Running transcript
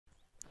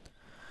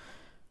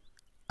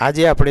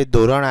આજે આપણે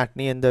ધોરણ 8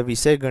 ની અંદર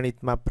વિષય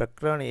ગણિતમાં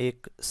પ્રકરણ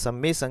 1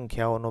 સમય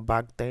સંખ્યાઓનો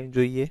ભાગ 3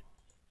 જોઈએ।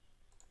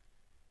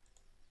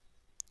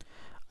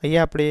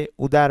 અહીંયા આપણે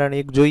ઉદાહરણ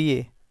 1 જોઈએ।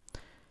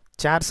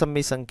 ચાર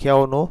સમય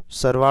સંખ્યાઓનો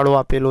સરવાળો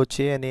આપેલો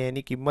છે અને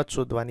એની કિંમત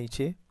શોધવાની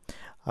છે।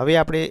 હવે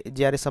આપણે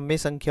જ્યારે સમય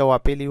સંખ્યાઓ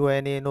આપેલી હોય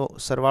અને એનો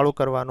સરવાળો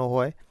કરવાનો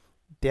હોય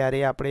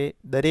ત્યારે આપણે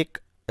દરેક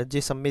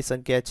જે સમય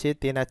સંખ્યા છે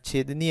તેના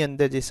છેદની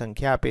અંદર જે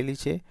સંખ્યા આપેલી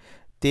છે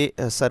તે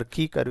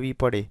સરખી કરવી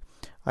પડે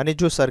અને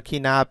જો સરખી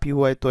ના આપી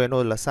હોય તો એનો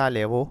લસા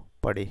લેવો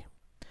પડે।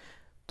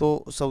 તો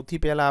સૌથી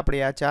પહેલા આપણે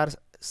આ 4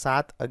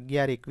 7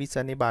 11 21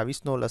 અને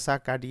 22 નો લસા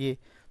કાઢીએ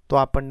તો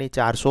આપણને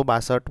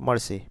 462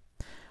 મળશે।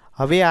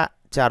 હવે આ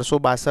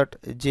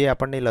 462 જે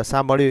આપણને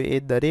લસા મળ્યો એ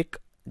દરેક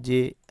જે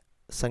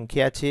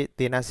સંખ્યા છે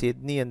તેના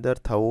છેદની અંદર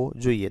થવો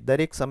જોઈએ।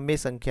 દરેક સમય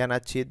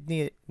સંખ્યાના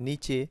છેદની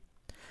નીચે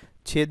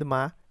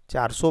છેદમાં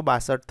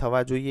 462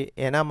 થવા જોઈએ।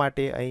 એના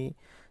માટે અહીં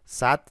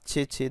 7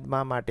 છે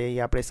છેદમાં માટે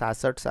અહીં આપણે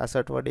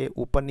 66 વડે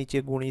ઉપર નીચે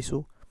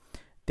ગુણીશું।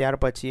 ત્યાર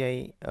પછી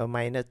અહીં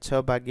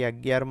 -6 ભાગ્યા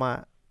 11 માં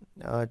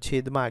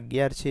છેદમાં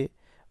 11 છે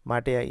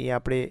માટે અહીં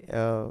આપણે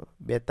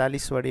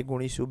 42 વડે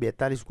ગુણીશું।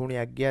 42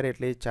 ગુણ્યા 11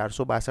 એટલે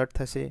 462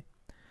 થશે।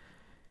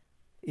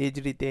 એ જ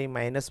રીતે અહીં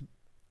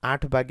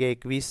 -8 ભાગ્યા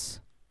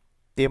 21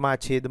 તેમાં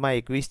છેદમાં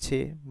 21 છે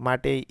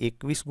માટે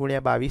 21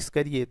 ગુણ્યા 22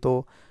 કરીએ તો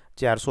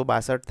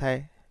 462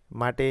 થાય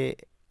માટે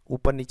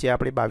ઉપર નીચે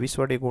આપણે 22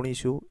 વડે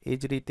ગુણીશું। એ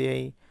જ રીતે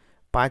અહીં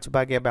 5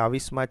 ભાગ્યા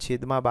 22 માં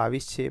છેદમાં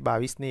 22 છે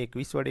 22 ને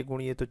 21 વડે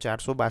ગુણીએ તો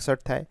 462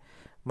 થાય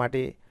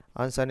માટે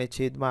અંશ અને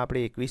છેદમાં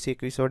આપણે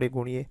 21 વડે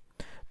ગુણીએ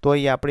તો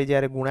અહીં આપણે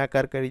જ્યારે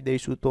ગુણાકાર કરી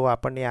દઈશું તો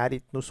આપણને આ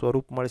રીતનું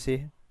સ્વરૂપ મળશે।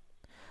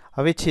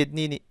 હવે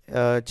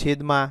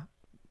છેદમાં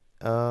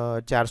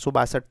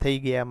 462 થઈ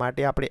ગયા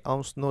માટે આપણે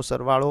અંશનો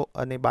સરવાળો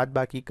અને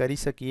બાદબાકી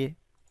કરી શકીએ।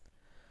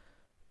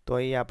 તો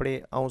અહીં આપણે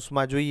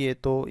અંશમાં જોઈએ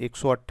તો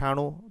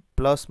 198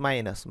 પ્લસ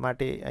માઇનસ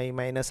માટે અહીં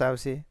માઇનસ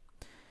આવશે।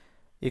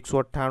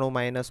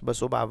 198 -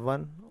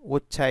 252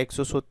 ઓછા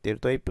 170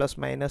 તો અહીં પ્લસ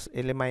માઇનસ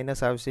એટલે માઇનસ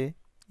આવશે।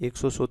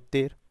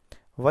 170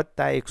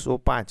 વત્તા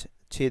 105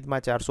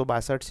 છેદમાં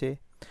 462 છે।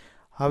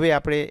 હવે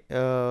આપણે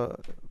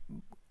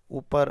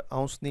ઉપર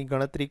અંશની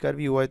ગણતરી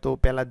કરવી હોય તો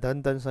પહેલા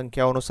ધન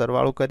સંખ્યાઓનો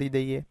સરવાળો કરી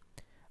દઈએ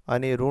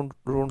અને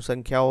ઋણ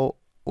સંખ્યાઓ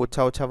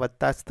ઓછા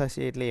વત્તા જ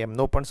થશે એટલે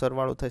એમનો પણ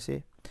સરવાળો થશે।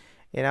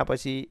 એના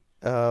પછી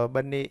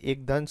બંને એક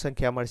ધન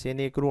સંખ્યા મળશે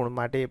અને એક ઋણ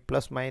માટે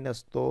પ્લસ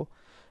માઇનસ તો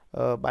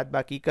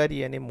બાદબાકી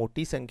કરી અને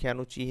મોટી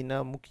સંખ્યાનું ચિહ્ન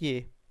મૂકીએ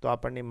તો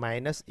આપણને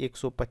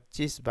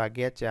 -125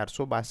 ભાગ્યા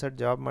 462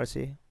 જવાબ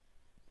મળશે।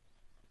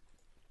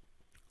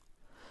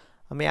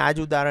 અમે આ જ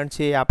ઉદાહરણ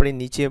છે આપણે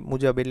નીચે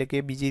મુજબ એટલે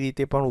કે બીજી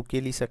રીતે પણ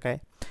ઉકેલી શકાય।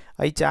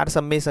 અહીં ચાર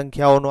સમય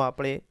સંખ્યાઓનો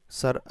આપણે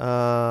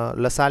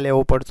લસા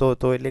લેવો પડતો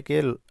હતો એટલે કે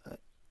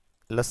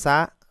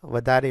લસા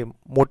વધારે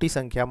મોટી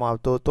સંખ્યામાં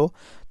આવતો હતો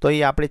તો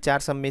અહીં આપણે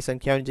ચાર સમય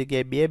સંખ્યાઓની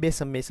જગ્યાએ બે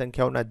સમય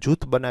સંખ્યાઓના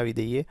જૂથ બનાવી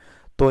દઈએ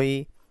તો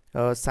અહીં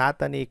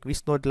 7 અને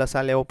 21 નો જ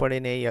લસા લેવો પડે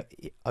ને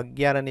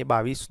 11 અને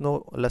 22 નો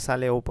લસા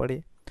લેવો પડે।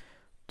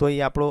 તો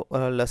અહીં આપણો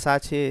લસા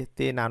છે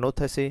તે નાનો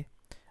થશે।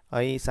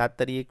 અહીં 7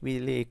 તરી 21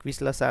 એટલે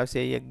 21 લસા આવશે।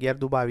 અહીં 11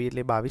 દુ 22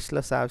 એટલે 22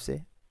 લસા આવશે।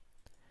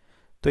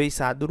 તો એ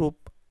સાદુરૂપ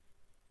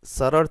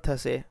સરળ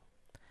થશે।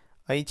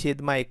 અહીં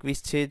છેદમાં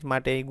 21 છે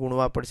માટે અહીં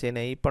ગુણવા પડશે ને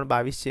અહીં પણ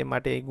 22 છે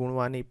માટે અહીં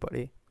ગુણવા નહીં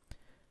પડે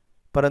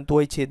પરંતુ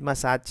અહીં છેદમાં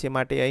 7 છે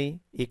માટે અહીં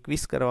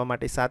 21 કરવા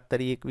માટે 7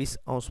 તરી 21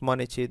 અંશમાં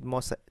અને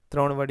છેદમાં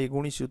 3 વડે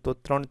ગુણીશું તો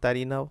 3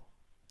 તારી 9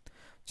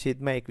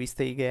 છેદમાં 21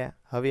 થઈ ગયા।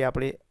 હવે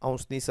આપણે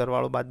અંશની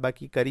સરવાળો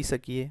બાદબાકી કરી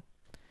શકીએ।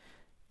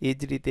 એ જ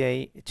રીતે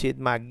અહીં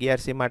છેદમાં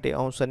 11 છે માટે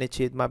અંશ અને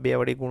છેદમાં 2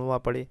 વડે ગુણવા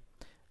પડે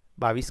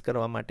 22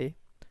 કરવા માટે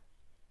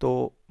તો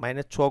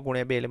 -6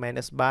 ગુણ્યા 2 એટલે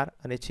 -12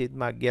 અને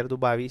છેદમાં 11 દુ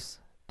 22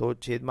 તો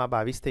છેદમાં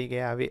 22 થઈ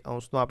ગયા। હવે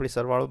અંશનો આપણે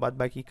સરવાળો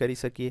બાદબાકી કરી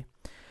શકીએ।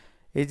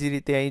 એ જ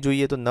રીતે અહીં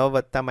જોઈએ તો 9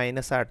 વત્તા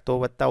 -8 તો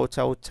વત્તા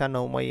ઓછા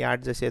 9 માં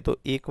 8 જશે તો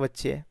 1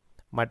 વચ્ચે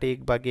માટે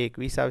 1 ભાગ્યા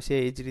 21 આવશે।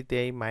 એ જ રીતે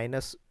અહીં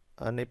માઇનસ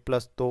અને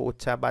પ્લસ તો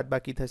ઓછા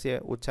બાદબાકી થશે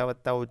ઓછા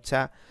વત્તા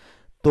ઓછા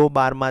તો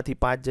 12 માંથી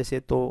 5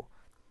 જશે તો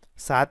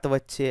 7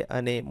 વચ્ચે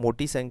અને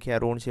મોટી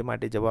સંખ્યા ઋણ છે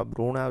માટે જવાબ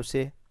ઋણ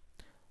આવશે।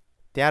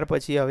 ત્યાર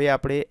પછી હવે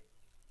આપણે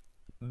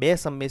બે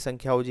સમય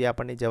સંખ્યાઓ જે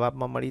આપણને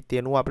જવાબમાં મળી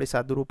તેનું આપણે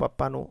સાદુરૂપ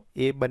આપવાનું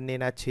એ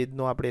બંનેના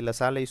છેદનો આપણે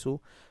લસા લઈશું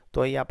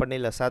તો અહીં આપણને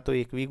લસા તો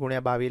 21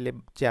 ગુણ્યા 22 એટલે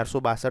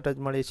 462 જ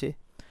મળે છે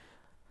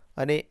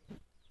અને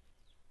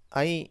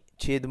અહીં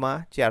છેદમાં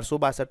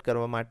 462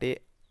 કરવા માટે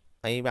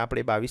અહીં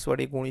આપણે 22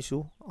 વડે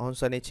ગુણીશું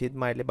અંશ અને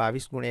છેદમાં એટલે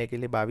 22 ગુણ્યા 1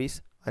 એટલે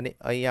 22 અને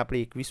અહીં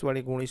આપણે 21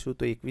 વડે ગુણીશું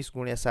તો 21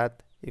 ગુણ્યા 7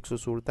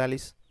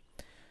 147।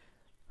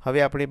 હવે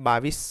આપણે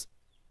 22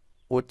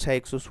 ઓછા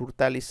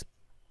 147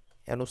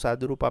 એનું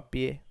સાદુરૂપ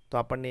આપીએ તો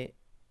આપણને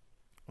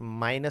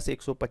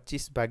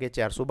 -125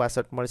 ભાગ્યા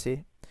 462 મળશે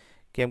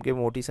કેમ કે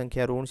મોટી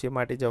સંખ્યા ઋણ છે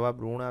માટે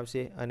જવાબ ઋણ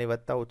આવશે અને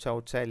વત્તા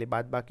ઓછા એટલે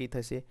બાદબાકી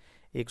થશે।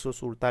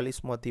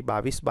 147 માંથી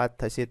 22 બાદ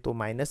થશે તો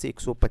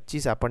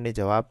 -125 આપણને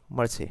જવાબ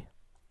મળશે।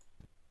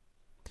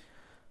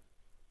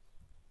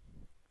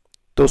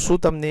 તો શું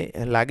તમને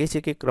લાગે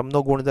છે કે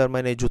ક્રમનો ગુણધર્મ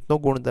અને જૂથનો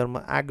ગુણધર્મ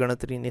આ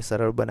ગણતરીને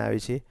સરળ બનાવે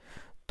છે?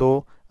 તો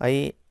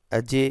અહીં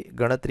જે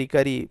ગણતરી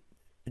કરી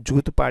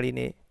જૂથ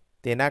પાડીને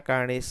તેના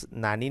કારણે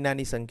નાની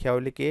નાની સંખ્યાઓ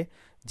એટલે કે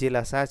જે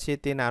લસા છે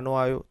તે નાનો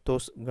આવ્યો તો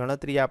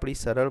ગણતરી આપણી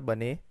સરળ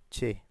બને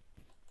છે.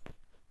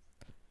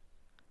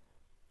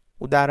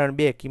 ઉદાહરણ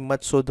 2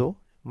 કિંમત શોધો.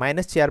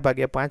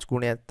 -4/5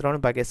 ગુણ્યા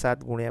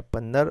 3/7 ગુણ્યા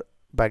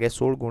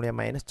 15/16 ગુણ્યા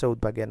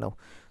 -14/9.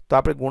 તો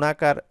આપણે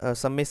ગુણાકાર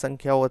સમય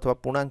સંખ્યાઓ અથવા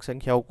પૂર્ણાંક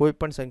સંખ્યાઓ કોઈ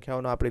પણ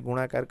સંખ્યાઓનો આપણે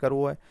ગુણાકાર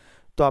કરવો હોય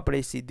તો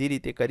આપણે સીધી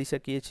રીતે કરી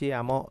શકીએ છીએ.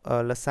 આમાં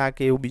લસા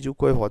કે એવું બીજું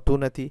કોઈ હોતું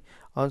નથી.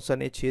 અંશ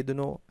અને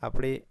છેદનો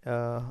આપણે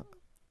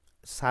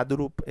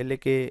સાદુરૂપ એટલે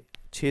કે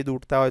છેદ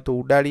ઉડતા હોય તો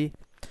ઉડાડી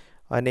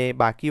અને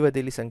બાકી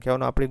વધેલી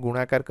સંખ્યાઓનો આપણે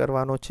ગુણાકાર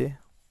કરવાનો છે.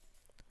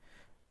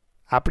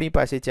 આપણી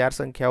પાસે 4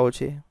 સંખ્યાઓ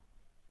છે,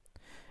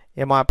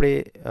 એમાં આપણે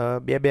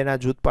બે બેના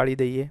જૂથ પાડી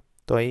દઈએ.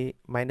 તો અહીં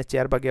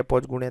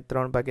 -4/5 ગુણ્યા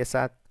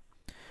 3/7.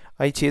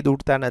 અહીં છેદ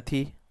ઉડતા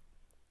નથી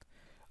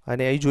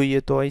અને અહીં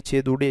જોઈએ તો અહીં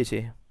છેદ ઉડે છે.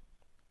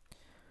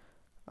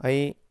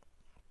 અહીં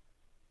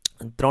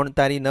 3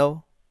 તારી 9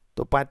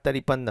 તો 5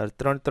 તારી 15,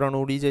 3 3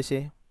 ઉડી જશે.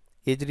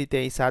 એ જ રીતે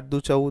અહીં 7 દુ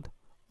 14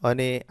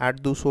 અને 8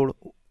 દુ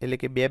 16 એટલે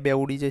કે 2 2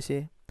 ઉડી જશે.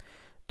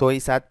 તો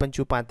અહીં 7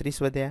 પંચું 35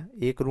 વધ્યા.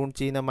 એક ઋણ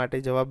ચિહ્ન માટે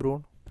જવાબ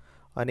ઋણ.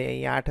 અને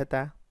અહીં 8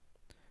 હતા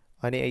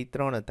અને અહીં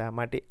 3 હતા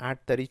માટે 8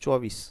 તારી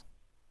 24.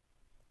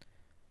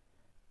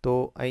 તો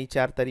અહીં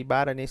 4 તારી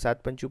 12 અને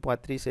 7 પંચું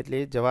 35 એટલે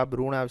જવાબ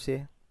ઋણ આવશે.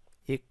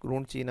 એક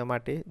ઋણ ચિહ્ન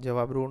માટે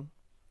જવાબ ઋણ.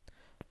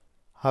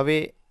 હવે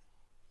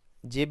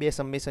જે બે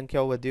સમય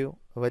સંખ્યાઓ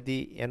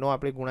વધી એનો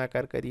આપણે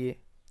ગુણાકાર કરીએ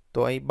તો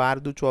અહીં 12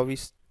 દુ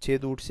 24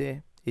 છેદ ઉડશે.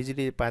 એ જ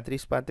રીતે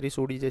 35 35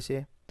 ઉડી જશે.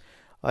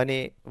 અને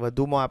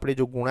વધુમાં આપણે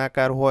જો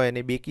ગુણાકાર હોય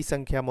અને બેકી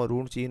સંખ્યામાં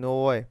ઋણ ચિહ્નો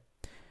હોય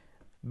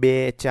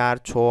 2 4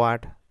 6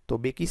 8 તો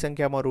બેકી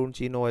સંખ્યામાં ઋણ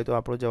ચિહ્નો હોય તો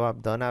આપણો જવાબ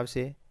ધન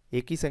આવશે.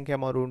 એકી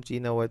સંખ્યામાં ઋણ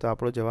ચિહ્ન હોય તો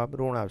આપણો જવાબ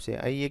ઋણ આવશે.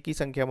 અહીં એકી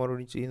સંખ્યામાં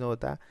ઋણ ચિહ્નો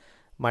હતા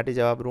માટે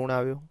જવાબ ઋણ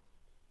આવ્યો.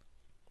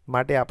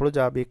 માટે આપણો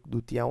જવાબ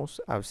 1/2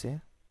 આવશે.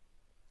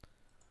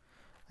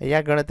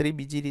 અહીંયા ગણતરી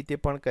બીજી રીતે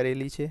પણ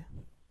કરેલી છે.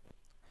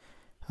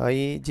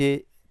 અહીં જે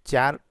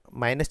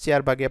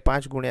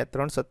 -4/5 ગુણ્યા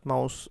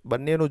 3/7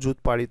 બંનેનું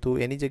જૂથ પાડ્યું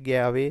હતું એની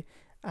જગ્યાએ હવે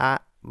આ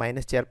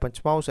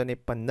 -4/5 અને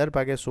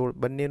 15/16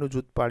 બંનેનું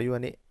જૂથ પાડ્યું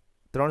અને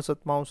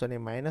 3/7 અને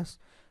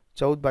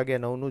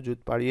 -14/9નું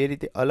જૂથ પાડ્યું. એ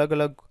રીતે અલગ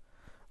અલગ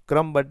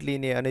ક્રમ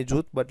બદલીને અને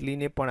જૂથ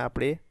બદલીને પણ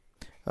આપણે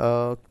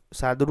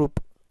સાદુરૂપ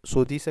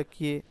શોધી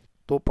શકીએ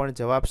તો પણ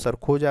જવાબ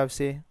સરખો જ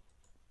આવશે.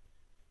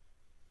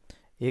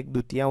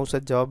 1/2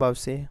 જ જવાબ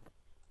આવશે.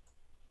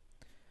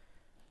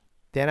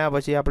 તેના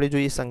પછી આપણે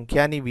જોઈએ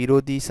સંખ્યાની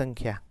વિરોધી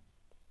સંખ્યા.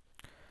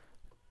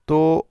 તો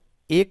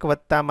 1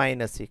 વત્તા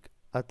 -1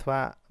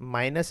 અથવા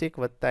 -1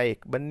 વત્તા 1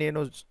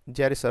 બંનેનો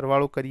જ્યારે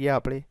સરવાળો કરીએ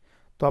આપણે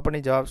તો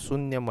આપણને જવાબ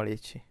 0 મળે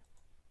છે.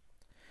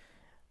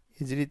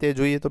 એ જ રીતે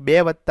જોઈએ તો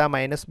 2 વત્તા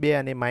 -2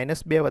 અને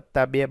 -2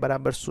 વત્તા 2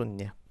 બરાબર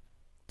 0.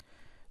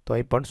 તો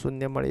અહીં પણ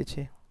 0 મળે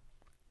છે.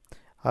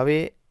 હવે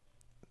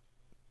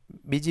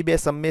બીજી બે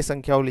સમય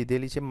સંખ્યાઓ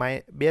લીધેલી છે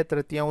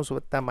 2/3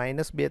 વત્તા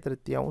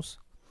 -2/3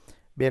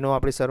 બેનો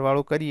આપણે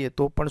સરવાળો કરીએ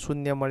તો પણ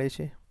 0 મળે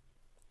છે.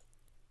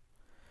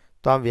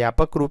 તો આમ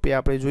વ્યાપક રૂપે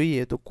આપણે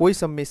જોઈએ તો કોઈ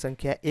સમય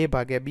સંખ્યા a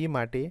ભાગ્યા b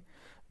માટે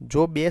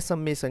જો બે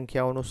સમય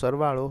સંખ્યાઓનો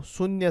સરવાળો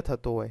 0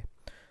 થતો હોય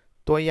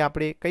તો અહીં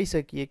આપણે કહી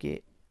શકીએ કે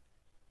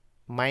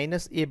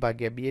 -a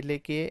ભાગ્યા b એટલે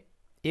કે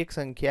એક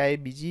સંખ્યા એ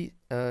બીજી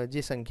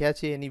જે સંખ્યા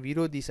છે એની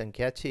વિરોધી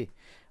સંખ્યા છે.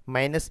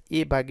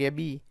 -a ભાગ્યા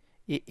b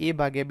એ a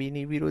ભાગ્યા b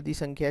ની વિરોધી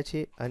સંખ્યા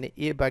છે અને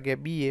a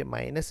ભાગ્યા b એ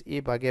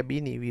 -a ભાગ્યા b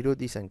ની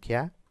વિરોધી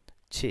સંખ્યા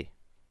છે.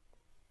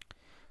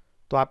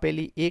 તો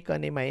આપેલી 1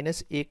 અને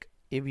 -1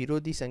 એ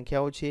વિરોધી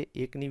સંખ્યાઓ છે.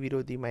 1 ની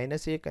વિરોધી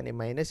 -1 અને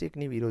 -1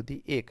 ની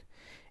વિરોધી 1.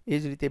 એ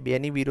જ રીતે 2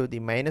 ની વિરોધી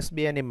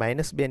 -2 અને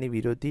 -2 ની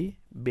વિરોધી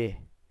 2.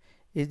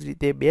 એ જ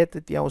રીતે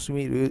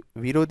 2/3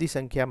 વિરોધી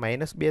સંખ્યા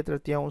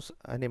 -2/3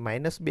 અને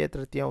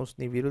 -2/3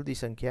 ની વિરોધી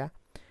સંખ્યા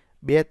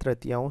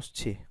 2/3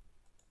 છે.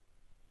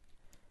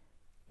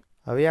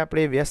 હવે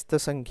આપણે વ્યસ્ત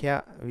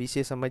સંખ્યા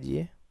વિશે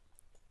સમજીએ.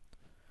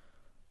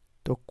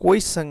 તો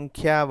કોઈ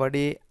સંખ્યા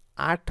વડે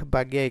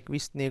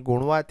 8/21 ને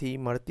ગુણવાથી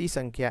મળતી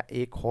સંખ્યા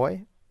 1 હોય.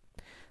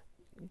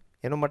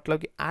 એનો મતલબ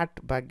કે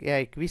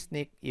 8/21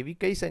 ને એવી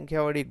કઈ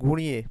સંખ્યા વડે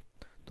ગુણીએ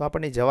તો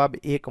આપણને જવાબ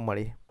 1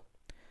 મળે.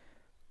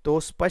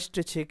 તો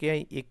સ્પષ્ટ છે કે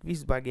અહીં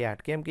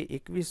 21/8 કેમ કે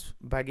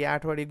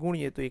 21/8 વડે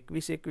ગુણીએ તો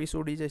 21 21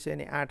 ઉડી જશે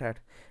અને 8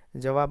 8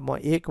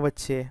 જવાબમાં 1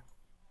 વધશે.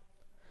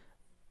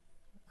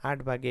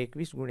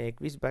 8/21 ગુણ્યા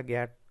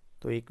 21/8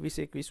 તો 21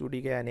 21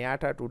 ઉડી ગયા અને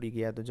 8 8 ઉડી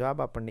ગયા તો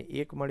જવાબ આપણને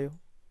 1 મળ્યો.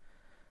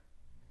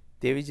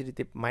 તેવી જ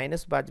રીતે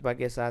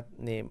 -5/7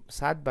 ને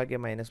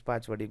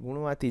 7/-5 વડે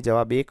ગુણવાથી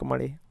જવાબ 1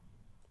 મળે.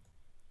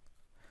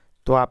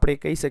 તો આપણે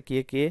કહી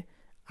શકીએ કે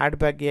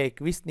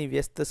 8/21 ની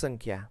વ્યસ્ત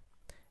સંખ્યા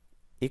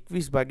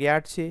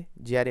 21/8 છે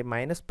જ્યારે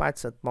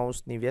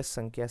 -5/7 ની વ્યસ્ત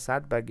સંખ્યા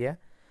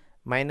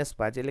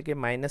 7/-5 એટલે કે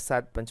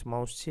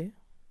 -7/5 છે.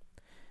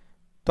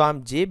 તો આમ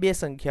જે બે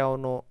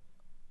સંખ્યાઓનો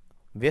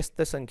વ્યસ્ત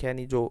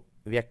સંખ્યાની જો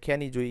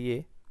વ્યાખ્યાની જોઈએ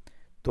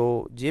તો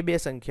જે બે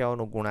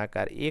સંખ્યાઓનો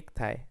ગુણાકાર 1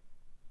 થાય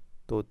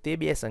તો તે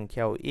બે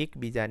સંખ્યાઓ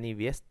એકબીજાની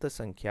વ્યસ્ત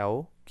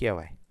સંખ્યાઓ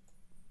કહેવાય.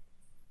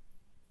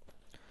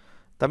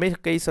 તમે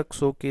કહી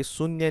શકશો કે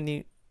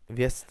શૂન્યની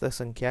વ્યસ્ત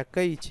સંખ્યા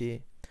કઈ છે?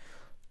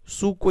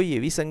 શું કોઈ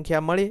એવી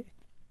સંખ્યા મળે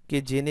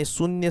કે જેને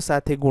શૂન્ય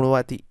સાથે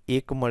ગુણવાથી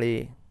 1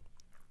 મળે?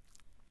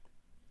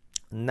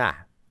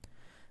 ના.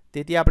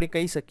 તેથી આપણે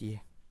કહી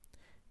શકીએ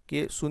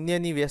કે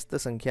શૂન્યની વ્યસ્ત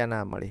સંખ્યા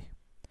ના મળે.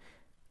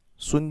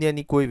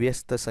 શૂન્યની કોઈ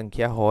વ્યસ્ત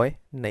સંખ્યા હોય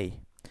નહીં.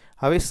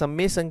 હવે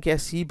સમય સંખ્યા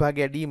c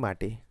ભાગ્યા d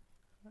માટે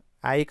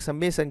આ એક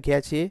સમય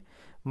સંખ્યા છે,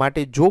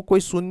 માટે જો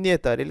કોઈ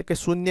શૂન્યતર એટલે કે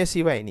શૂન્ય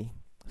સિવાયની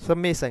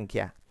સમય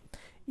સંખ્યા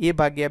a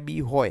ભાગ્યા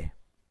b હોય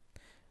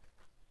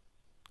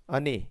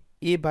અને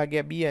a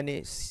ભાગ્યા b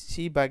અને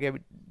c ભાગ્યા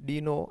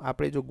d નો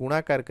આપણે જો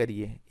ગુણાકાર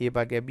કરીએ, a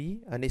ભાગ્યા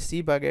b અને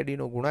c ભાગ્યા d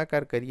નો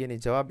ગુણાકાર કરીએ અને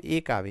જવાબ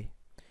 1 આવે,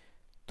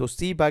 તો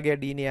c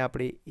ભાગ્યા d ને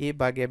આપણે a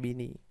ભાગ્યા b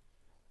ની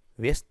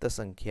વ્યસ્ત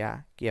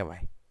સંખ્યા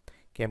કહેવાય.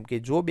 કેમ કે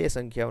જો બે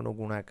સંખ્યાઓનો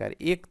ગુણાકાર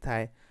 1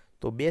 થાય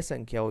તો બે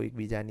સંખ્યાઓ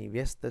એકબીજાની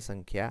વ્યસ્ત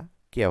સંખ્યા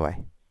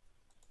કહેવાય.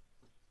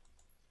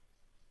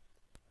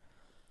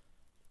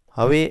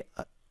 હવે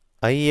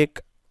અહીં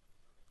એક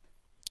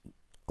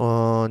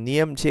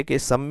નિયમ છે કે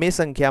સમય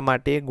સંખ્યા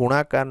માટે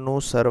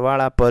ગુણાકારનું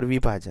સરવાળા પર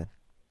વિભાજન.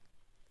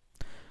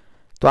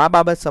 તો આ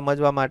બાબત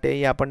સમજવા માટે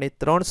અહીં આપણને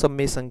 3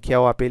 સમય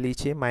સંખ્યાઓ આપેલી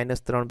છે,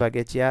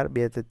 -3/4,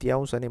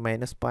 2/3 અને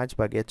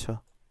 -5/6.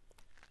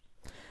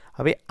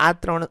 હવે આ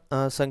 3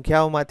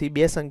 સંખ્યાઓમાંથી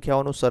બે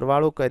સંખ્યાઓનો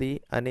સરવાળો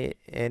કરી અને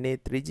એને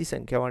ત્રીજી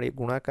સંખ્યા વડે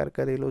ગુણાકાર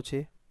કરેલો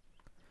છે.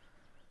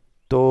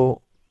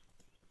 તો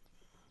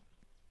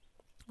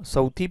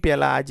સૌથી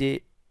પહેલા આ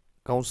જે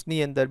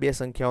કૌંસની અંદર બે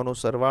સંખ્યાઓનો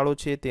સરવાળો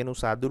છે તેનું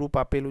સાદુરૂપ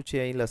આપેલું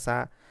છે. અહીં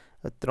લસા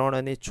 3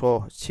 અને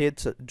 6,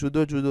 છેદ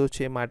જુદો જુદો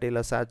છે માટે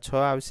લસા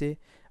 6 આવશે,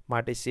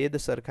 માટે છેદ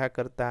સરખા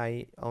કરતા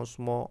અહીં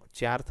અંશમાં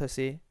 4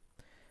 થશે.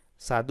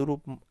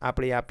 સાદુરૂપ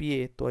આપણે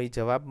આપીએ તો અહીં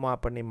જવાબમાં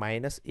આપણને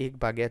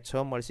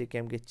 -1/6 મળશે,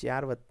 કેમ કે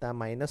 4 +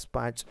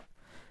 -5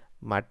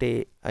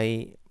 માટે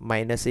અહીં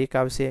 -1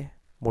 આવશે.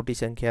 મોટી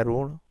સંખ્યા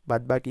ઋણ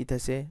બાદબાકી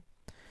થશે,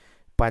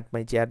 5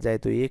 માંથી 4 જાય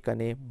તો 1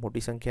 અને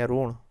મોટી સંખ્યા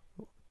ઋણ,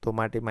 તો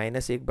માટે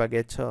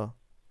 -1/6.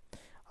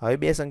 હવે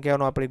બે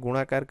સંખ્યાઓનો આપણે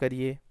ગુણાકાર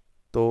કરીએ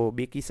તો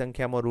બેકી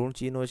સંખ્યામાં ઋણ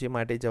ચિહ્નો છે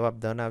માટે જવાબ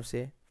ધન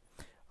આવશે,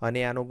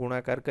 અને આનો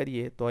ગુણાકાર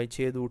કરીએ તો અહીં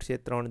છેદ ઉઠશે,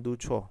 3 દુ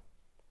 6,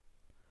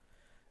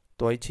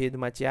 તો અહીં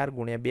છેદમાં 4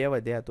 × 2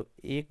 વધ્યા તો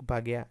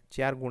 1/4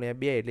 ×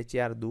 2 એટલે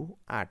 4 દુ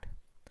 8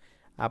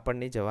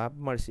 આપણને જવાબ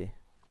મળશે.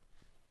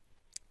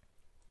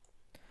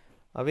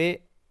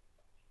 હવે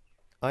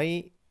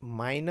અહીં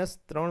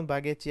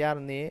 -3/4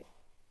 ને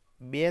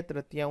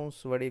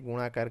 2/3 વડે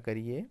ગુણાકાર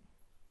કરીએ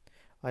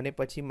અને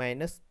પછી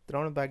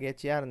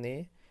 -3/4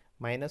 ને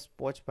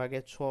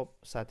 -5/6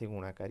 સાથે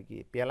ગુણાકાર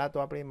કરીએ. પહેલાં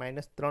તો આપણે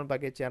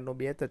 -3/4 નો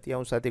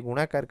 2/3 સાથે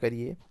ગુણાકાર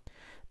કરીએ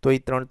તો એ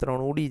 3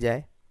 3 ઉડી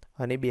જાય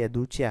અને 2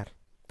 દુ 4,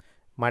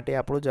 માટે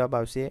આપણો જવાબ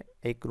આવશે,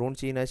 એક ઋણ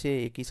ચિહ્ન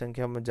છે એકી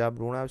સંખ્યામાં જવાબ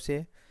ઋણ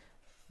આવશે,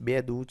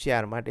 2 દુ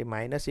 4 માટે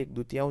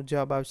 -1/2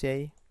 જવાબ આવશે.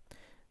 અહીં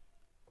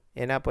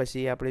એના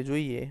પછી આપણે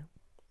જોઈએ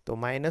તો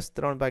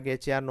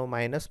 -3/4 નો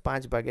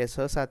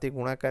 -5/6 સાથે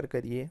ગુણાકાર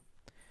કરીએ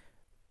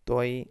તો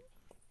અહીં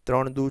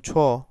 3 દુ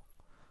 6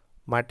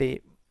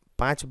 માટે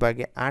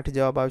 5/8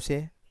 જવાબ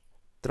આવશે.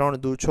 3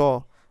 દુ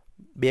 6,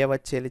 2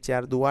 વચ્ચે એટલે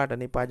 4 દુ 8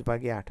 અને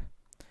 5/8,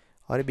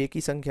 અને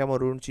બેકી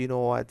સંખ્યામાં ઋણ ચિહ્નો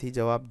હોવાથી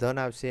જવાબ ધન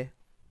આવશે.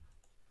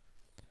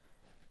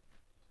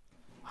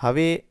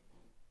 હવે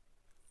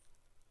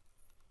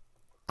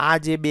આ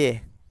જે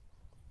બે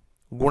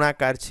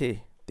ગુણાકાર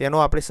છે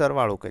તેનો આપણે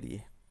સરવાળો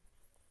કરીએ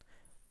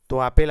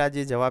તો આપેલા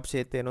જે જવાબ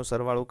છે તેનો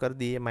સરવાળો કરી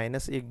દઈએ,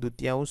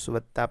 -1/2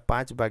 વત્તા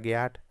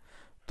 5/8,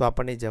 તો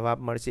આપણને જવાબ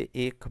મળશે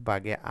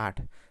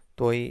 1/8.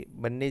 તો એ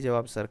બંને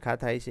જવાબ સરખા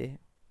થાય છે,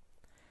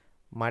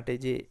 માટે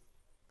જે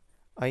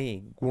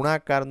અહીં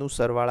ગુણાકારનું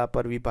સરવાળા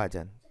પર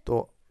વિભાજન,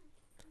 તો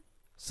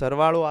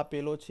સરવાળો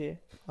આપેલો છે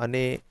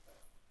અને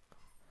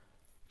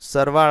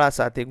સરવાળા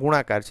સાથે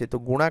ગુણાકાર છે, તો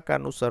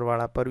ગુણાકારનું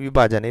સરવાળા પર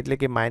વિભાજન એટલે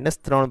કે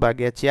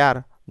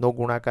 -3/4 નો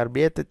ગુણાકાર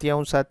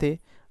 2/3 સાથે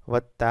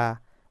વત્તા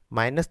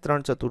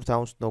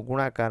 -3/4 નો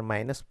ગુણાકાર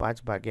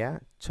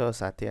 -5/6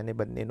 સાથે, અને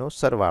બંનેનો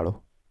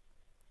સરવાળો.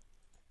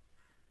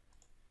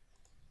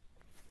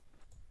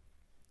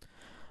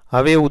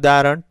 હવે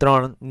ઉદાહરણ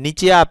 3,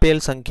 નીચે આપેલ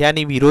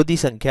સંખ્યાની વિરોધી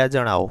સંખ્યા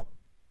જણાવો.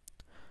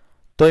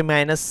 તો એ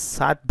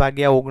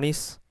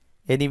 -7/19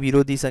 એની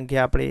વિરોધી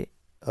સંખ્યા આપણે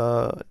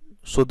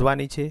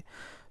શોધવાની છે.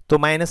 તો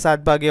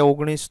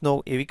 -7/19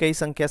 નો એવી કઈ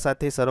સંખ્યા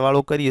સાથે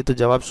સરવાળો કરીએ તો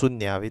જવાબ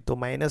 0 આવે. તો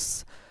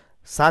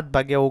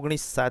 -7/19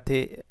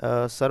 સાથે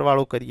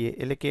સરવાળો કરીએ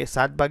એટલે કે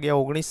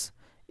 7/19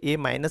 એ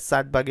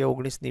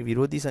 -7/19 ની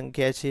વિરોધી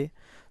સંખ્યા છે.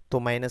 તો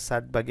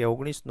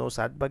 -7/19 નો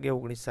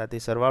 7/19 સાથે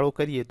સરવાળો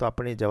કરીએ તો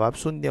આપણને જવાબ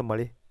 0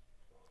 મળે.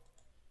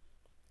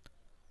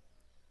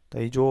 તો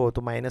અહીં જુઓ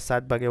તો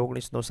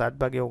 -7/19 નો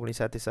 7/19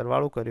 સાથે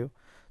સરવાળો કર્યો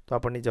તો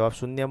આપણને જવાબ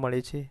 0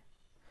 મળે છે,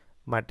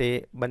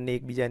 માટે બંને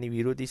એકબીજાની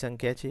વિરોધી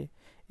સંખ્યા છે.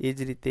 એ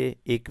જ રીતે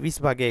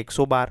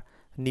 21/112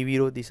 ની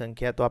વિરોધી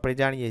સંખ્યા તો આપણે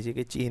જાણીએ છીએ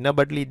કે ચિહ્ન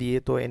બદલી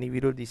દઈએ તો એની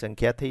વિરોધી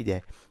સંખ્યા થઈ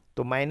જાય.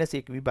 તો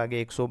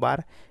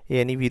 -21/112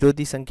 એ એની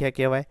વિરોધી સંખ્યા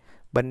કહેવાય.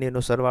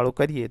 બંનેનો સરવાળો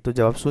કરીએ તો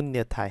જવાબ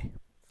 0 થાય.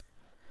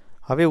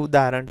 હવે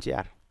ઉદાહરણ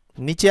 4,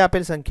 નીચે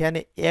આપેલ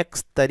સંખ્યાને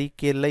x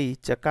તરીકે લઈ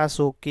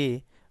ચકાસો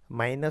કે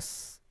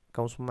 -x =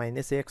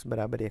 x,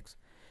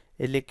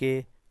 એટલે કે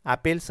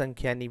આપેલ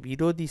સંખ્યાની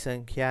વિરોધી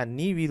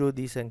સંખ્યાની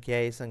વિરોધી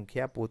સંખ્યા એ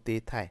સંખ્યા પોતે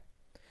થાય.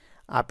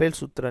 આપેલ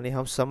સૂત્રને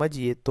હમ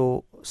સમજીએ તો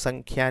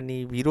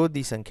સંખ્યાની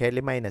વિરોધી સંખ્યા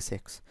એટલે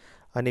 -x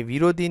અને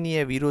વિરોધીની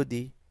એ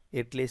વિરોધી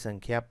એટલે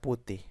સંખ્યા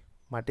પોતે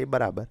માટે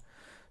બરાબર.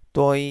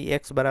 તો અહીં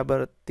x બરાબર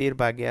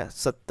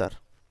 13/17.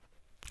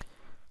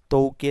 તો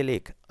ઉકેલ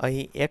 1.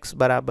 અહીં x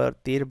બરાબર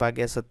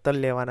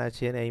 13/17 લેવાના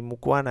છે અને અહીં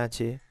મૂકવાના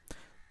છે.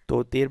 તો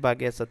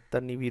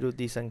 13/17ની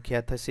વિરોધી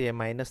સંખ્યા થશે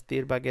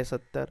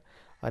 -13/17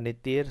 અને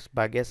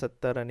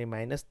 13/17 અને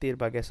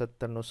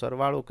 -13/17નો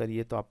સરવાળો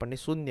કરીએ તો આપણને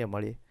 0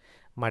 મળે.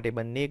 માટે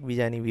બંને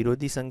એકબીજાની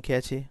વિરોધી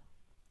સંખ્યા છે.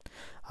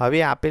 હવે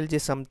આપેલ જે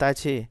સમતા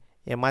છે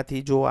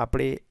એમાંથી જો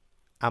આપણે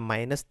આ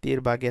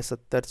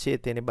 -13/17 છે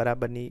તેને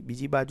બરાબરની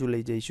બીજી બાજુ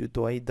લઈ જઈશું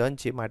તો અહીં ધન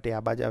છે માટે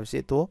આ બાજુ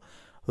આવશે તો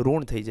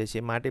ઋણ થઈ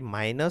જશે. માટે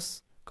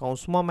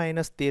કૌંસમાં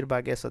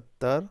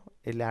 -13/17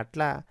 એટલે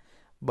આટલા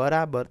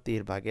બરાબર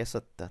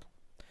 13/17.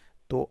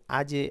 તો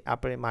આ જે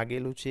આપણે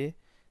માગેલું છે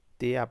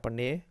તે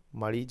આપણને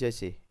મળી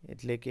જશે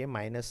એટલે કે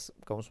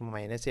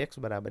કૌંસમાં -x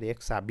બરાબર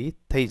 1 સાબિત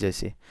થઈ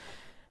જશે.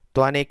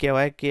 તો આને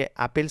કહેવાય કે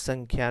આપેલ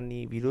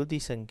સંખ્યાની વિરોધી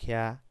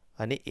સંખ્યા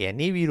અને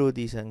એની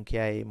વિરોધી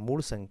સંખ્યા એ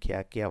મૂળ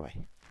સંખ્યા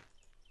કહેવાય.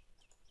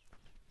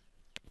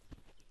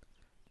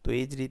 તો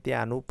એ જ રીતે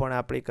આનું પણ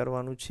આપણે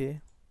કરવાનું છે.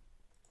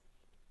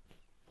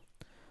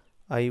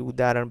 અહીં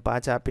ઉદાહરણ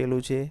 5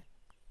 આપેલું છે.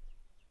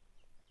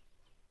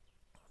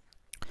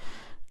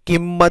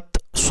 કિંમત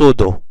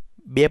શોધો.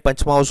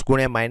 2/5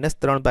 ગુણ્યા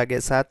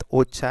 -3/7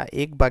 ઓછા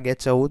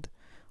 1/14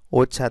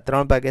 ઓછા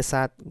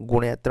 3/7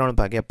 ગુણ્યા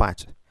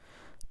 3/5.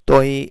 તો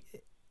અહીં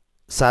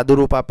સાદું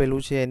રૂપ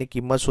આપેલું છે, એની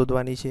કિંમત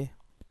શોધવાની છે.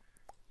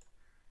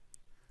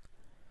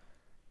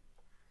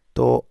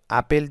 તો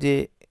આપેલ જે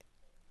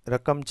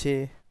રકમ છે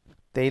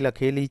તે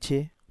લખેલી છે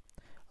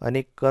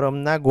અને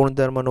ક્રમના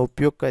ગુણધર્મનો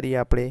ઉપયોગ કરી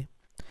આપણે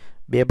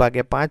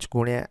 2/5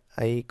 ગુણ્યા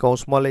અહીં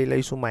કૌંસમાં લઈ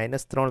લઈશું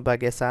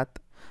 -3/7.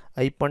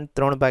 અહીં પણ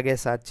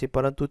 3/7 છે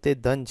પરંતુ તે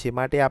ધન છે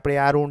માટે આપણે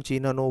આ ઋણ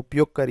ચિહ્નનો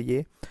ઉપયોગ કરીએ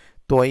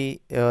તો અહીં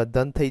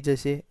ધન થઈ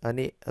જશે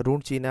અને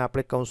ઋણ ચિહ્ન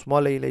આપણે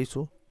કૌંસમાં લઈ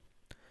લઈશું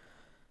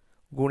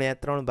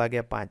ગુણ્યા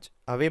 3/5.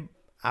 હવે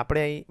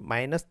આપણે અહીં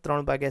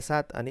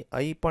 -3/7 અને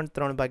અહીં પણ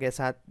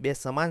 3/7 બે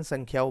સમાન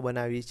સંખ્યાઓ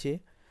બનાવી છે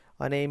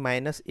અને અહીં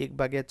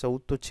 -1/14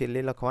 તો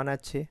છેલ્લે લખવાના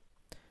જ છે.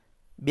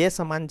 બે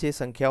સમાન જે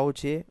સંખ્યાઓ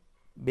છે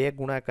બે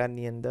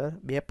ગુણાકારની અંદર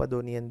બે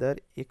પદોની અંદર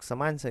એક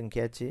સમાન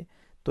સંખ્યા છે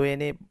તો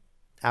એને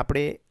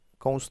આપણે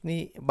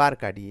કૌંસની બહાર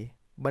કાઢીએ,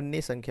 બંને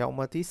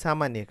સંખ્યાઓમાંથી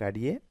સામાન્ય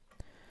કાઢીએ.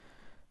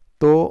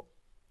 તો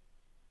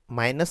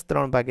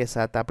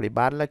 -3/7 આપણે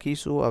બહાર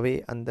લખીશું. હવે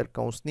અંદર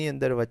કૌંસની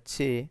અંદર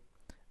વચ્ચે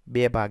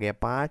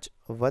 2/5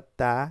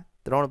 વત્તા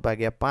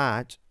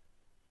 3/5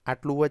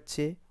 આટલું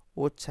વચ્ચે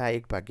ઓછા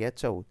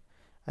 1/14.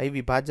 અહીં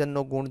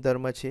વિભાજનનો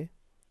ગુણધર્મ છે.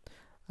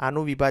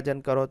 આનું વિભાજન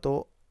કરો તો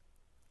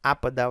આ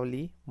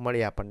પદાવલી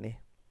મળે આપણને.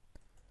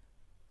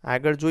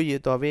 આગળ જોઈએ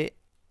તો હવે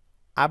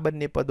આ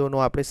બંને પદોનો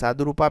આપણે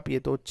સાદુરૂપ આપીએ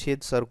તો છેદ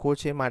સરખો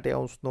છે માટે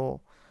અંશનો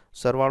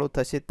સરવાળો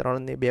થશે 3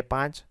 ને 2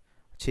 5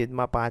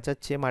 છેદમાં 5 જ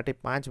છે માટે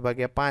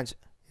 5/5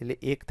 એટલે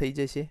 1 થઈ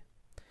જશે.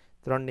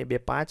 3 ને 2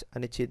 5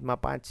 અને છેદમાં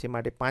 5 છે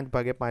માટે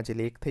 5/5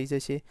 એટલે 1 થઈ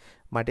જશે.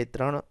 માટે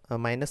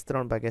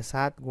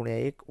 -3/7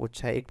 ગુણ્યા 1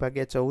 ઓછા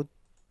 1/14.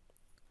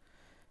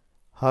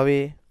 હવે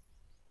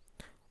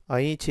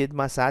અહીં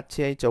છેદમાં 7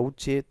 છે, અહીં 14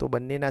 છે તો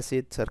બંનેના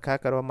છેદ સરખા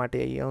કરવા માટે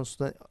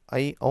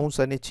અહીં અંશ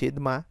અને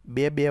છેદમાં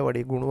 2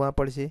 વડે ગુણવા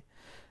પડશે.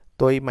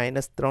 તો અહીં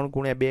 -3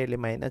 ગુણ્યા 2 એટલે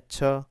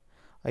 -6.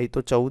 અહીં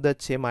તો 14 જ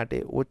છે માટે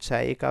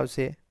ઓછા 1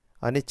 આવશે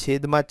અને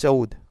છેદમાં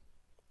 14.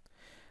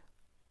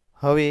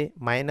 હવે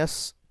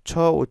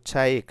 -6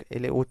 ઓછા 1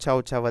 એટલે ઓછા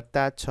ઓછા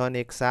વત્તા 6 ને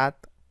 1 7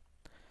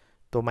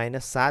 તો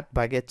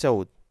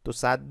 -7/14. તો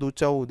 7 દુ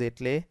 14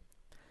 એટલે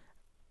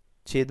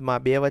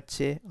છેદમાં 2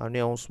 વચ્ચે અને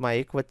અંશમાં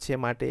 1 વચ્ચે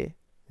માટે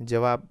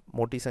જવાબ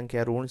મોટી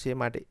સંખ્યા ઋણ છે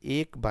માટે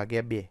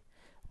 1/2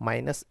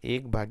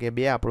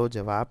 -1/2 આપણો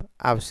જવાબ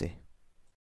આવશે.